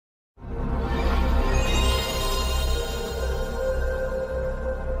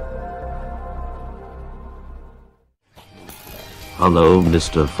Hello,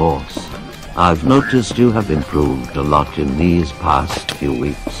 Mr. Force. I've noticed you have improved a lot in these past few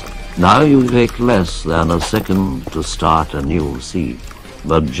weeks. Now you take less than a second to start a new scene.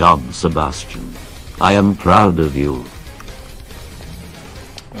 Good job, Sebastian. I am proud of you.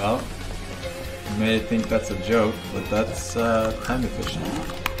 Well, you may think that's a joke, but that's time efficient.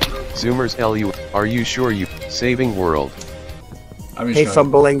 Zoomers LU, are you sure you saving world? Hey,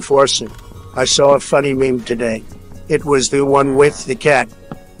 fumbling Forsen. I saw a funny meme today. It was the one with the cat.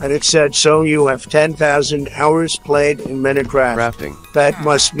 And it said, so you have 10,000 hours played in Minecraft. Crafting. That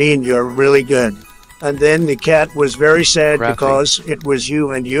must mean you're really good. And then the cat was very sad because it was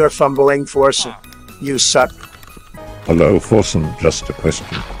you and you're fumbling Forsen. You suck. Hello, Forsen. Just a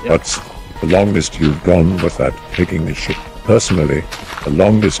question. What's the longest you've gone without taking a shit? Personally, the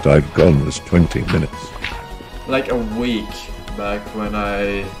longest I've gone was 20 minutes. Like a week back when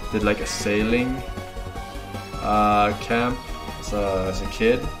I did like a sailing camp as a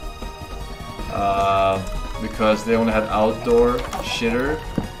kid. Because they only had outdoor shitter.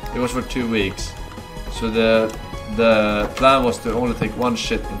 It was for 2 weeks. So the plan was to only take one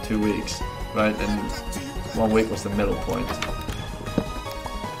shit in 2 weeks, right? And 1 week was the middle point.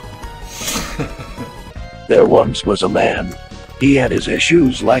 There once was a man. He had his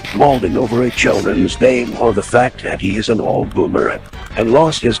issues like molding over a children's name or the fact that he is an old boomer and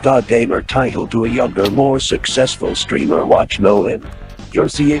lost his goddamer title to a younger, more successful streamer. Watch Nolan. Your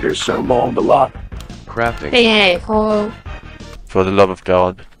theaters are mauled a lot. Crafting. Hey, hello. For the love of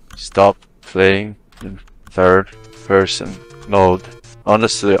God, stop playing in third person mode.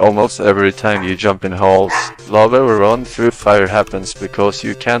 Honestly, almost every time you jump in halls, lava or run through fire happens because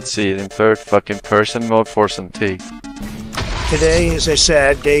you can't see it in third fucking person mode for some tea. Today is a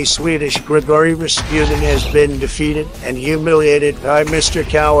sad day. Swedish Gregory Rasputin has been defeated and humiliated. I, Mr.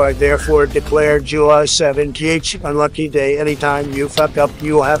 Cow, I therefore declare July 7th unlucky day. Anytime you fuck up,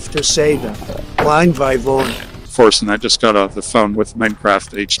 you have to say them. Line by Vaughn. Forsen, I just got off the phone with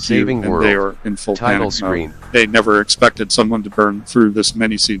Minecraft HQ Saving and world. they are in full Title panic screen. mode. They never expected someone to burn through this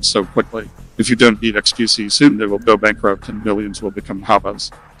many seeds so quickly. If you don't beat XQC soon, they will go bankrupt and millions will become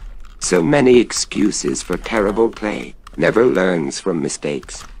habas. So many excuses for terrible play. Never learns from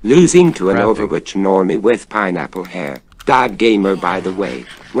mistakes. Losing to an Overwatch normie with pineapple hair. Dad gamer, by the way.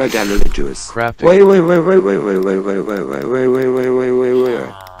 We're religious. Crafting. Wait.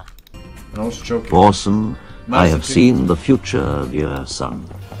 I was joking. Forsen, I have seen the future, dear son.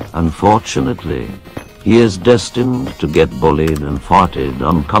 Unfortunately, he is destined to get bullied and farted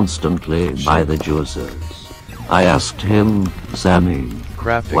on constantly by the juicers. I asked him, Sammy,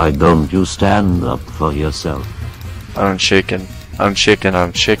 why don't you stand up for yourself? I'm shaken.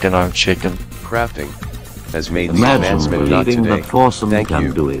 Crafting has made the Imagine advancement not believing today. that Forsen Thank can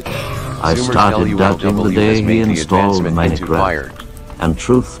you. do it. I Zoomers started doubting the LULW day has he made the installed advancement into fire. Minecraft. And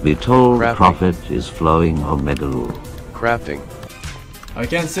truth be told, Crafting. profit is flowing Omega rule. Crafting. I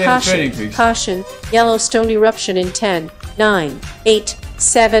can't say the trading peaks. Caution. Yellowstone eruption in 10, 9, 8,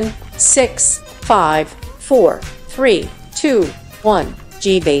 7, 6, 5, 4, 3, 2, 1.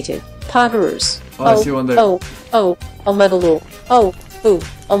 G-baited. Potterers. I see one there. Omedalul.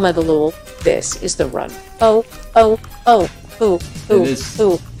 Omedalul. This is the run. Omedalul.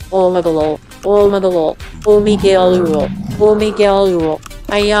 Omedalul.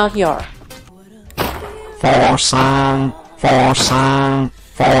 Ayahyar. Forsen.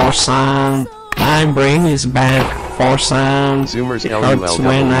 My brain is bad. Forsen. Zoomers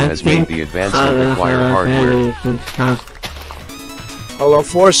LULW has made the advancement require hardware. Hello,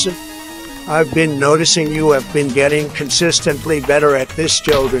 Forsen. I've been noticing you have been getting consistently better at this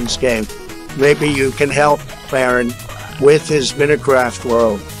children's game. Maybe you can help Baron with his Minecraft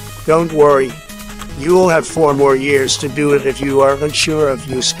world. Don't worry. You will have 4 more years to do it if you are unsure of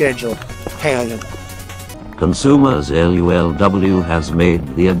your schedule. Hang on. Consumers LULW has made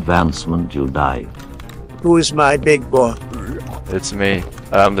the advancement you died. Who is my big boy? It's me.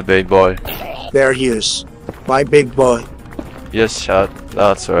 I'm the big boy. There he is. My big boy. Yes, chat.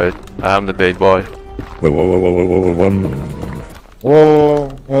 That's right. I'm the big boy.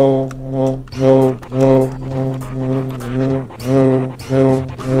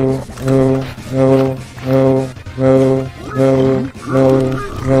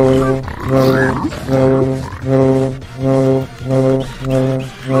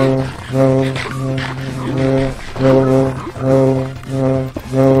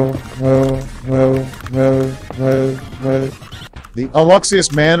 The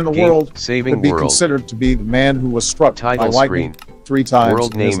unluckiest man in the world saving would be world. considered to be the man who was struck Title by lightning screen. 3 times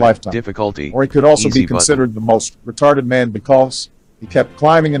World in his name, lifetime. difficulty, Or he could also easy be considered the most retarded man because he kept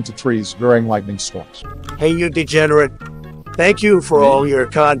climbing into trees during lightning storms. Hey, you degenerate. Thank you for all your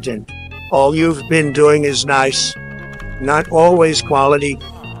content. All you've been doing is nice. Not always quality,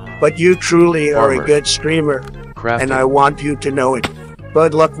 but you truly are a good streamer, and I want you to know it.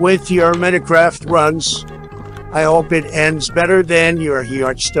 Good luck with your Minecraft runs. I hope it ends better than your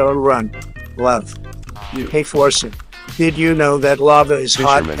Hearthstone run. Love. Hey Forsen, did you know that lava is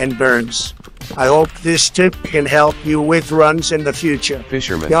hot and burns? I hope this tip can help you with runs in the future.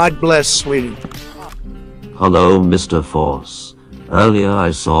 God bless, sweetie. Hello, Mr. Force. Earlier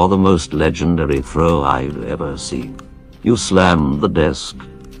I saw the most legendary throw I've ever seen. You slammed the desk,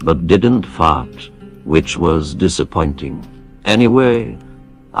 but didn't fart, which was disappointing. Anyway,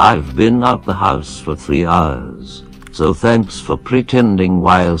 I've been out the house for 3 hours, so thanks for pretending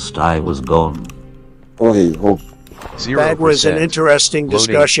whilst I was gone. That was an interesting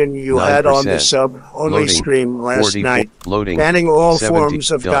discussion you had on the sub-only stream last night, banning all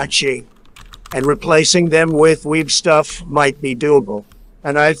forms of gotcha and replacing them with weeb stuff might be doable.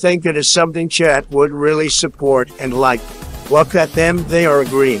 And I think it is something chat would really support and like. Look at them, they are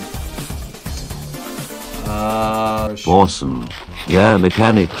agreeing. Awesome. Yeah,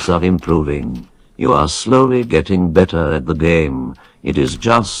 mechanics are improving. You are slowly getting better at the game. It is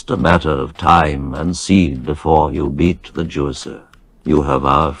just a matter of time and seed before you beat the juicer. You have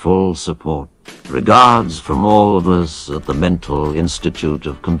our full support. Regards from all of us at the Mental Institute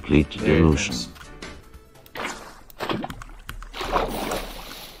of Complete Delusion.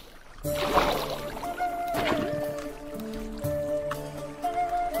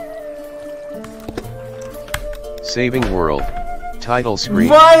 Saving world. Title screen.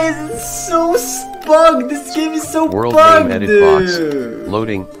 Why is it so bugged? This game is so world bugged. Name edit box.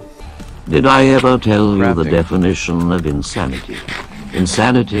 Loading. Did I ever tell you the definition of insanity?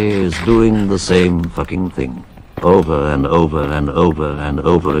 Insanity is doing the same fucking thing. Over and over and over and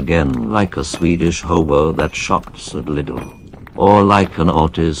over again, like a Swedish hobo that shops at Lidl. Or like an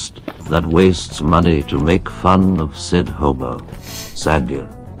autist that wastes money to make fun of said hobo. Sad.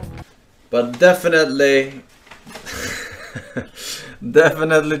 But definitely...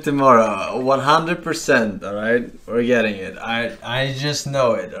 definitely tomorrow. 100%, alright? We're getting it. I just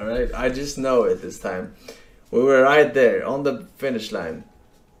know it, alright? I just know it this time. We were right there, on the finish line.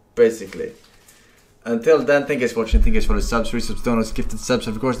 Basically. Until then, thank you guys for watching. Thank you guys for the subs, resubs, donuts, gifted subs,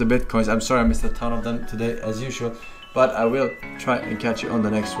 of course the bitcoins. I'm sorry I missed a ton of them today, as usual. But I will try and catch you on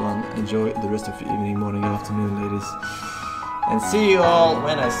the next one. Enjoy the rest of your evening, morning, afternoon, ladies. And see you all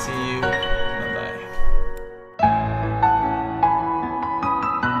when I see you.